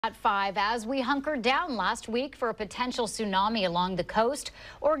At 5, as we hunkered down last week for a potential tsunami along the coast,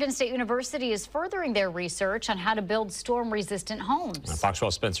 Oregon State University is furthering their research on how to build storm-resistant homes. Fox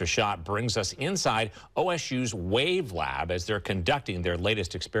 12's Spencer Schott brings us inside OSU's Wave Lab as they're conducting their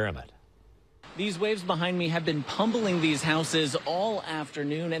latest experiment. These waves behind me have been pummeling these houses all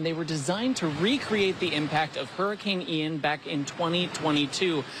afternoon, and they were designed to recreate the impact of Hurricane Ian back in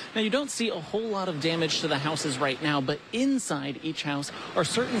 2022. Now, you don't see a whole lot of damage to the houses right now, but inside each house are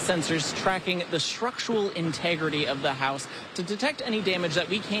certain sensors tracking the structural integrity of the house to detect any damage that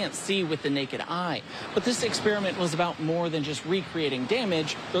we can't see with the naked eye. But this experiment was about more than just recreating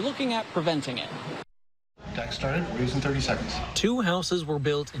damage. They're looking at preventing it. Deck started, waves in 30 seconds. Two houses were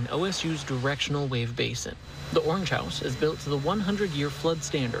built in OSU's directional wave basin. The orange house is built to the 100-year flood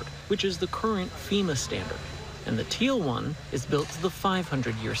standard, which is the current FEMA standard. And the teal one is built to the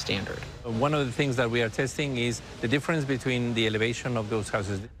 500-year standard. One of the things that we are testing is the difference between the elevation of those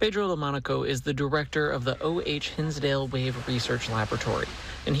houses. Pedro Lamonaco is the director of the O.H. Hinsdale Wave Research Laboratory,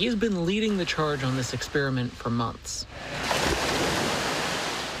 and he's been leading the charge on this experiment for months.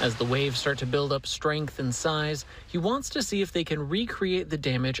 As the waves start to build up strength and size, he wants to see if they can recreate the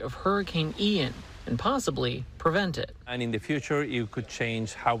damage of Hurricane Ian and possibly prevent it. And in the future, you could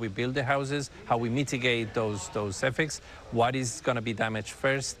change how we build the houses, how we mitigate those effects, what is going to be damaged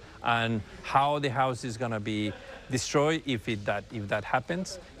first, and how the house is going to be destroyed if that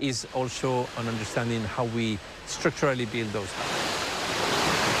happens, is also an understanding how we structurally build those houses.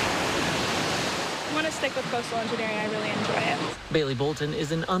 I want to stick with coastal engineering. I really enjoy it. Bailey Bolton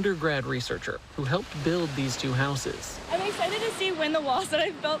is an undergrad researcher who helped build these two houses. I'm excited to see when the walls that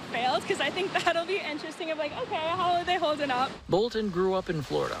I've built failed, because I think that'll be interesting of like, okay, how are they holding up? Bolton grew up in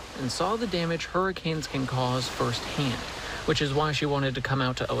Florida and saw the damage hurricanes can cause firsthand, which is why she wanted to come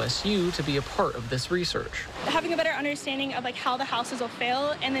out to OSU to be a part of this research. Having a better understanding of like how the houses will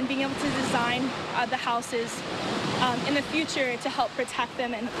fail, and then being able to design the houses in the future to help protect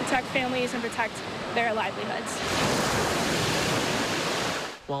them and protect families and protect their livelihoods.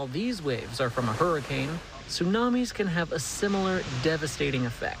 While these waves are from a hurricane, tsunamis can have a similar devastating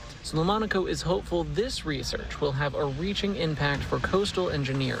effect. So Lamonaco is hopeful this research will have a reaching impact for coastal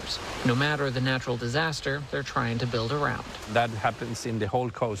engineers, no matter the natural disaster they're trying to build around. That happens in the whole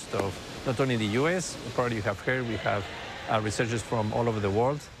coast of not only the U.S., probably you have heard, we have researchers from all over the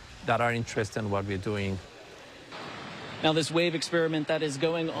world that are interested in what we're doing. Now, this wave experiment that is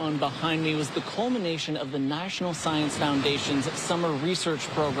going on behind me was the culmination of the National Science Foundation's summer research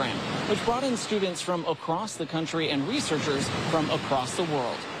program, which brought in students from across the country and researchers from across the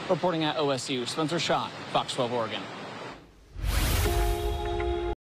world. Reporting at OSU, Spencer Schott, Fox 12 Oregon.